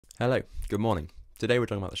Hello, good morning. Today we're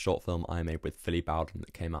talking about the short film I made with Philly Bowden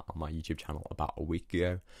that came out on my YouTube channel about a week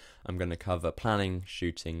ago. I'm going to cover planning,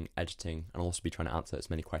 shooting, editing, and I'll also be trying to answer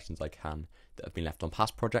as many questions as I can that have been left on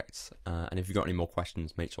past projects. And if you've got any more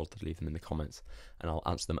questions, make sure to leave them in the comments and I'll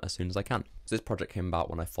answer them as soon as I can. So this project came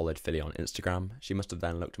about when I followed Philly on Instagram. She must have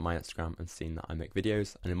then looked at my Instagram and seen that I make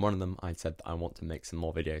videos, and in one of them I said that I want to make some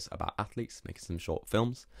more videos about athletes, making some short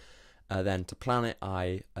films. Then to plan it,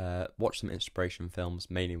 I watched some inspiration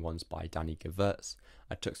films, mainly ones by Danny Gewurz.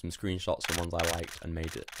 I took some screenshots of ones I liked and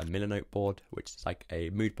made a Milanote board, which is like a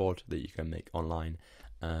mood board that you can make online.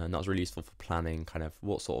 And that was really useful for planning kind of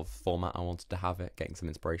what sort of format I wanted to have it, getting some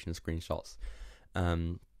inspiration and screenshots.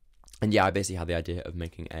 And yeah, I basically had the idea of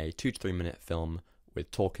making a 2 to 3 minute film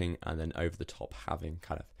with talking and then over the top having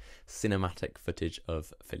kind of cinematic footage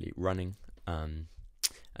of Philly running.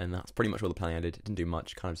 And that's pretty much all the planning I did. It didn't do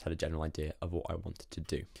much, kind of just had a general idea of what I wanted to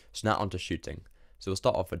do. So now on to shooting. So we'll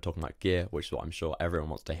start off with talking about gear, which is what I'm sure everyone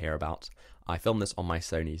wants to hear about. I filmed this on my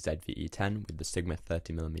SONY ZV-E10 with the Sigma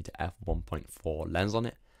 30mm f1.4 lens on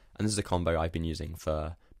it. And this is a combo I've been using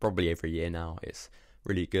for probably over a year now. It's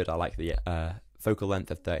really good. I like the focal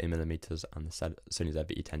length of 30mm and the SONY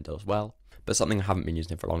ZV-E10 does well. But something I haven't been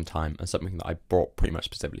using for a long time and something that I brought pretty much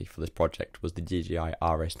specifically for this project was the DJI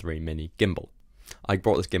RS3 Mini gimbal. I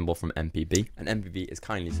brought this gimbal from MPB, and MPB is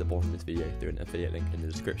kindly supporting this video through an affiliate link in the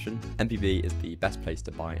description. MPB is the best place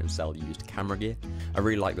to buy and sell used camera gear. I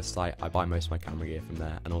really like the site. I buy most of my camera gear from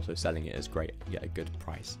there, and also selling it is great. You get a good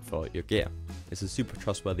price for your gear. It's a super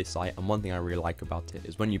trustworthy site, and one thing I really like about it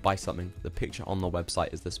is when you buy something, the picture on the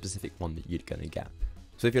website is the specific one that you're going to get.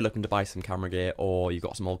 So if you're looking to buy some camera gear or you've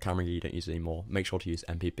got some old camera gear you don't use anymore, make sure to use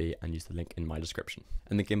MPB and use the link in my description.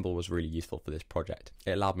 And the gimbal was really useful for this project.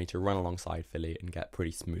 It allowed me to run alongside Philly and get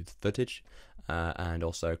pretty smooth footage and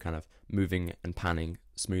also kind of moving and panning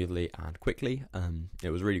smoothly and quickly.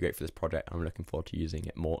 It was really great for this project. I'm looking forward to using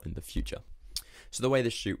it more in the future. So the way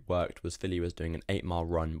this shoot worked was Philly was doing an 8-mile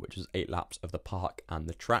run, which was 8 laps of the park and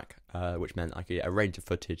the track, which meant I could get a range of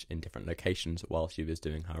footage in different locations while she was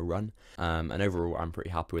doing her run. And overall, I'm pretty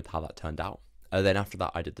happy with how that turned out. Then after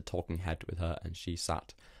that, I did the talking head with her, and she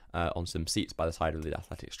sat on some seats by the side of the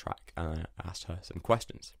athletics track, and I asked her some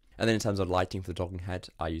questions. And then in terms of lighting for the talking head,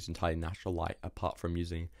 I used entirely natural light, apart from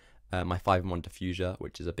using my 5-in-1 diffuser,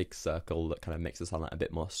 which is a big circle that kind of makes the sunlight a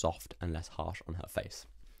bit more soft and less harsh on her face.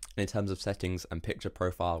 In terms of settings and picture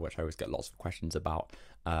profile, which I always get lots of questions about,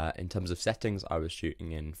 in terms of settings, I was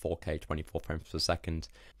shooting in 4K 24 frames per second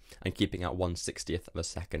and keeping at 1/60th of a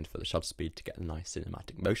second for the shutter speed to get a nice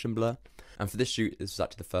cinematic motion blur. And for this shoot, this was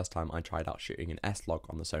actually the first time I tried out shooting in S-Log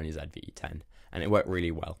on the SONY ZV-E10, and it worked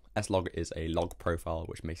really well. S-Log is a log profile,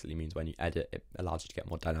 which basically means when you edit, it allows you to get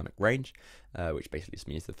more dynamic range, which basically just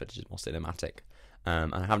means the footage is more cinematic.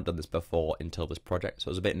 And I haven't done this before until this project, so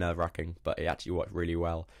it was a bit nerve-wracking, but it actually worked really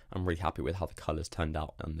well. I'm really happy with how the colours turned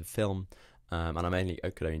out on the film, and I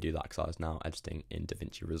could only do that because I was now editing in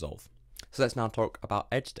DaVinci Resolve. So let's now talk about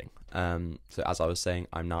editing. So as I was saying,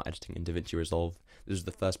 I'm now editing in DaVinci Resolve. This is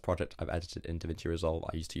the first project I've edited in DaVinci Resolve.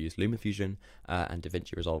 I used to use LumaFusion, and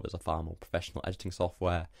DaVinci Resolve is a far more professional editing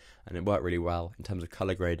software, and it worked really well. In terms of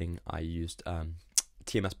colour grading, I used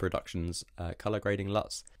TMS Productions colour grading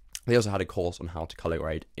LUTs. They also had a course on how to colour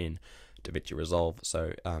grade in DaVinci Resolve,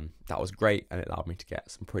 so that was great, and it allowed me to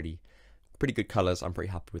get some pretty good colours. I'm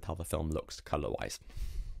pretty happy with how the film looks colour-wise.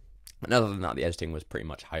 And other than that, the editing was pretty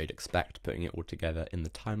much how you'd expect, putting it all together in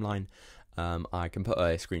the timeline. I can put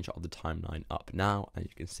a screenshot of the timeline up now, and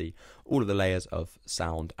you can see all of the layers of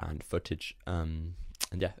sound and footage. And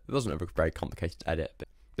yeah, it wasn't a very complicated edit, but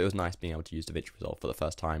it was nice being able to use DaVinci Resolve for the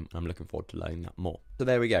first time, and I'm looking forward to learning that more. So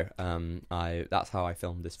there we go. That's how I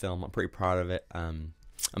filmed this film. I'm pretty proud of it. I'm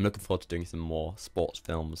looking forward to doing some more sports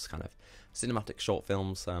films, kind of cinematic short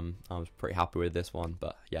films. I was pretty happy with this one,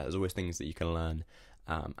 but yeah, there's always things that you can learn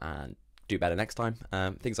and do better next time.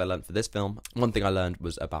 Things I learned for this film. One thing I learned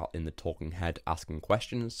was about in the talking head asking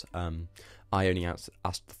questions. I only asked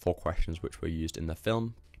the 4 questions which were used in the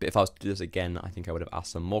film. But if I was to do this again, I think I would have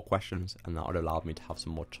asked some more questions, and that would have allowed me to have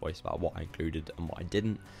some more choice about what I included and what I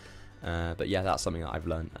didn't. But yeah, that's something that I've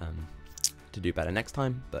learned to do better next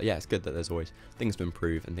time. But yeah, it's good that there's always things to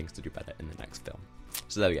improve and things to do better in the next film.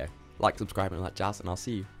 So there we go. Like, subscribe, and all that jazz, and I'll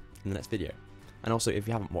see you in the next video. And also, if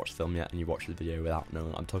you haven't watched the film yet and you watched the video without knowing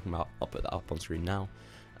what I'm talking about, I'll put that up on screen now.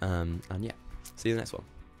 And yeah, see you in the next one.